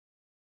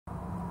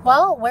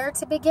Well, where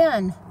to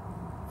begin?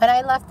 When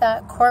I left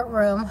that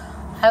courtroom,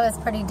 I was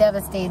pretty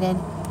devastated,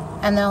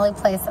 and the only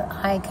place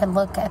I could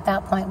look at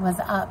that point was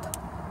up.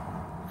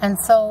 And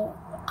so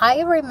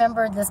I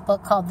remembered this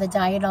book called The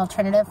Diet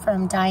Alternative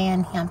from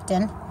Diane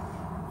Hampton,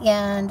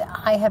 and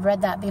I had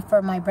read that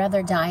before my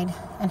brother died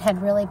and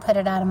had really put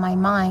it out of my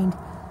mind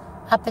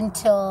up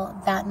until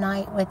that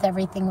night with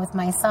everything with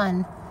my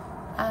son.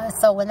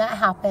 So when that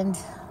happened,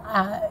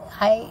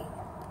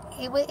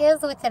 it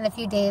was within a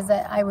few days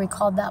that I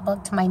recalled that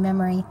book to my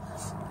memory.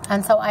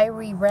 And so I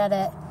reread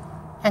it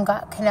and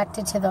got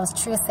connected to those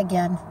truths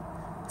again.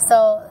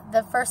 So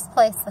the first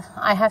place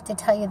I have to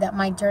tell you that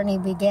my journey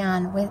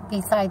began with,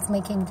 besides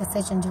making a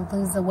decision to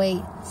lose the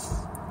weight,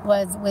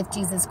 was with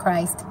Jesus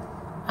Christ.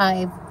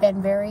 I've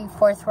been very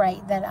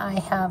forthright that I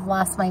have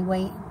lost my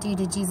weight due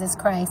to Jesus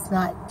Christ,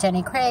 not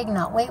Jenny Craig,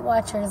 not Weight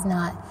Watchers,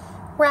 not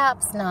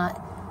wraps,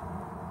 not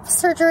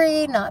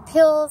surgery, not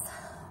pills,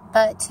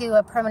 but to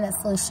a permanent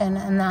solution,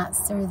 and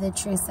that's through the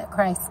truths that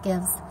Christ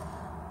gives.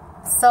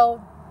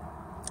 So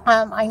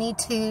I need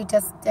to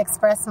just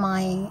express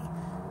my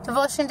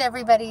devotion to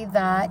everybody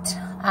that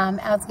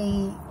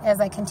as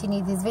I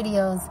continue these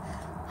videos,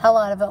 a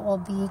lot of it will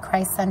be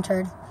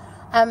Christ-centered.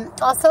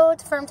 Also,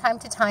 from time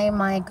to time,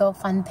 my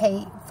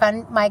GoFundMe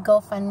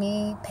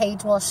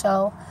page will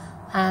show.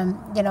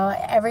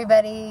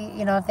 Everybody,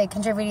 if they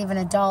contribute even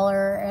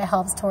 $1, it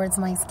helps towards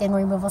my skin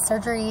removal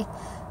surgery.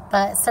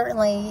 But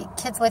certainly,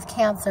 kids with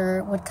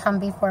cancer would come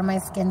before my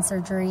skin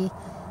surgery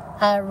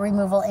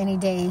removal any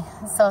day.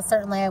 So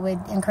certainly, I would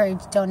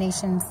encourage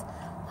donations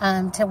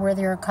to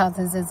worthier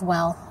causes as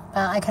well.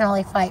 I can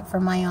only fight for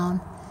my own.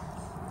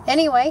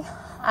 Anyway,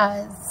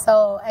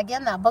 so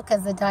again, that book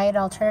is The Diet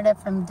Alternative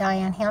from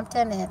Diane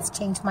Hampton. It's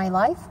changed my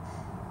life.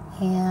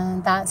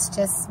 And that's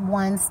just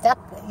one step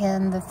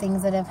in the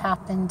things that have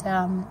happened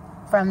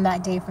from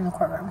that day from the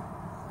courtroom.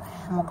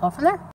 And we'll go from there.